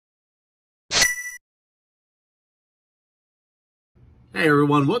Hey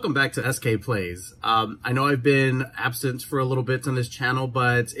everyone, welcome back to SK Plays. I know I've been absent for a little bit on this channel,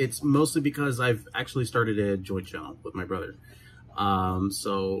 but it's mostly because I've actually started a joint channel with my brother.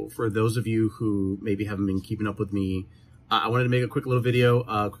 So for those of you who maybe haven't been keeping up with me, I wanted to make a quick little video,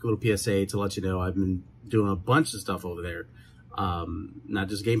 quick little PSA to let you know I've been doing a bunch of stuff over there. Not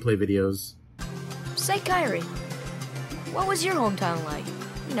just gameplay videos. Say, Kyrie, what was your hometown like?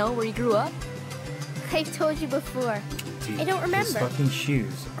 You know, where you grew up? I told you before. I don't remember. His fucking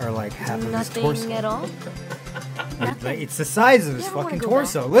shoes are like half of his torso. Nothing at all? It's the size of his fucking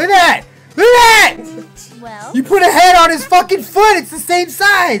torso. Look at that! Look at that! Well, You put a head on his fucking foot. It's the same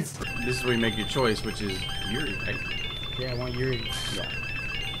size. This is where you make your choice, which is Yuri, right? Yeah, I want Yuri. Yeah.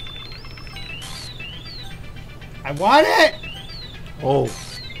 I want it. Oh.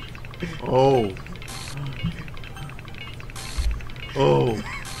 Oh. Oh.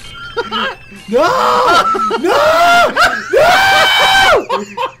 No! No! No!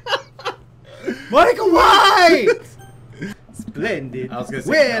 Michael, why? Splendid. I was gonna say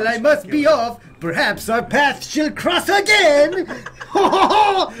Well, I must be off. Perhaps our paths shall cross again.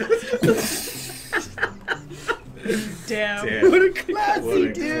 Damn. What a classy What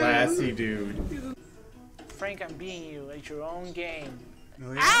a dude. classy dude. Frank, I'm beating you at your own game.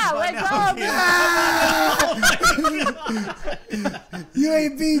 let go. You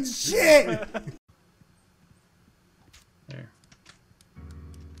ain't beat shit. There.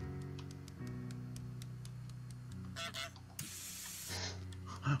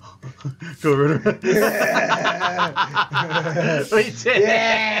 Go run around. We did it.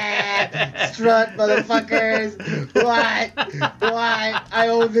 Yeah! Strut, motherfuckers! What? I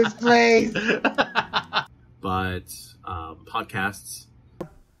own this place! But podcasts.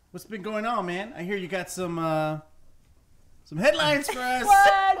 What's been going on, man? I hear you got some headlines for us.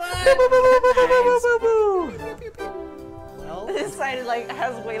 Well, This side like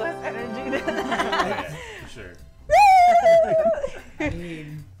has way less energy than that. Yeah, for sure.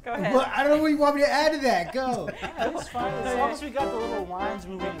 Go ahead. Well, I don't know what you want me to add to that. Go. it's fine. As long as we got the little lines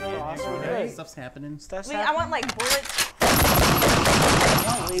moving across, we're good. Stuff's happening. Stuff's Wait, I want like bullets.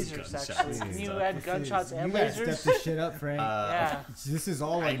 lasers, actually. Can you add gunshots and You gotta step lasers? this shit up, Frank. Yeah. This is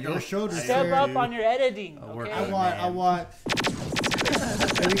all like your shoulder. Step up on your editing, okay? I want.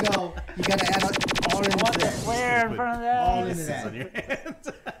 There we go. You gotta add all I into want the that. flare in front of All that. into that. On your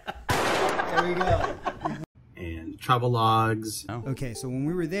hands. There we go. And travel logs. Okay, so when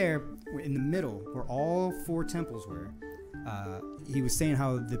we were there, we're in the middle, where all four temples were, he was saying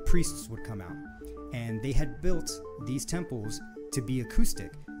how the priests would come out. And they had built these temples to be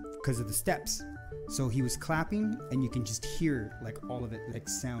acoustic because of the steps. So he was clapping, and you can just hear like all of it like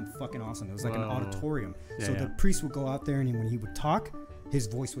sound fucking awesome. It was like an auditorium. Yeah, so yeah. the priest would go out there, and when he would talk, his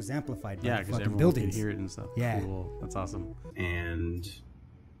voice was amplified by Yeah, the because fucking everyone buildings. could hear it and stuff. Yeah. Cool. That's awesome. And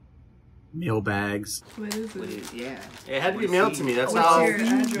mail bags. What is it? Yeah. It had to be mailed to me. That's What's how. your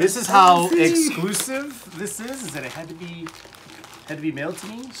address? This is how exclusive this is. Is that it had to be mailed to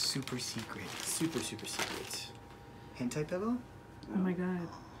me. Super secret. Super secret. Hentai pillow? Oh my god.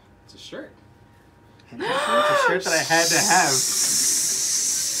 It's a shirt. Hentai It's a shirt that I had to have.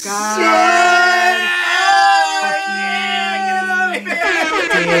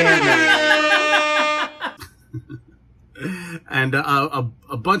 And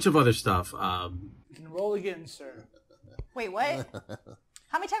a bunch of other stuff. You can roll again, sir. Wait, what?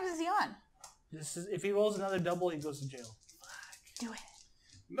 How many times is he on? This is if he rolls another double, he goes to jail. Do it.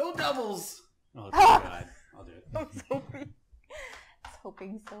 No doubles. Oh God, I'll do it. I'm so weak. I was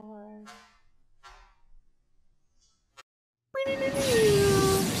hoping so hard.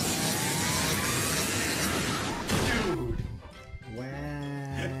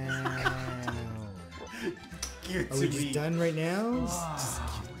 Wow. Give Are we just done right now?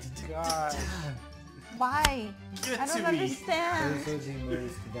 God. Why? Give I don't to me. understand. Those are the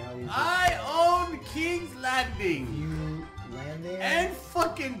most valuable. I own King's Landing You land there. and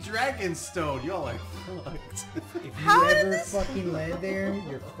fucking Dragonstone. Y'all are fucked. If you How did ever this- fucking land there,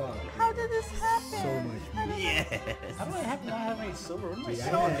 you're fucked. How did this happen? So much. Yes. How do I not have any silver? What am I Dude, I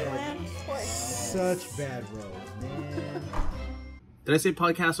selling? had Land twice. such bad roads, man. Did I say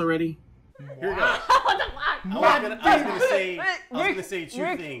podcast already? Here we go. I was gonna say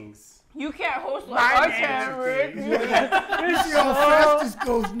two things. You can't host like I can, Rick. See how fast this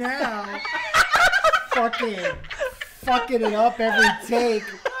goes now. Fucking it up every take.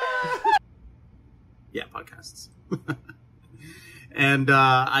 Yeah, podcasts. And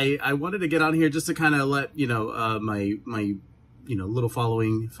I wanted to get on here just to kind of let my little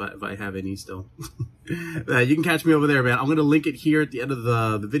following, if I have any still. You can catch me over there, man. I'm going to link it here at the end of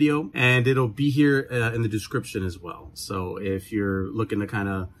the video, and it'll be here in the description as well. So if you're looking to kind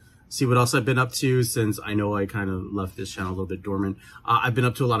of see what else I've been up to, since I know I kind of left this channel a little bit dormant, I've been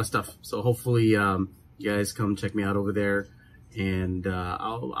up to a lot of stuff. So hopefully you guys come check me out over there, and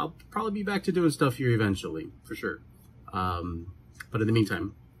I'll probably be back to doing stuff here eventually, for sure. But in the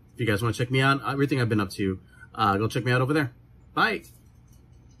meantime, if you guys want to check me out, everything I've been up to, go check me out over there. Bye.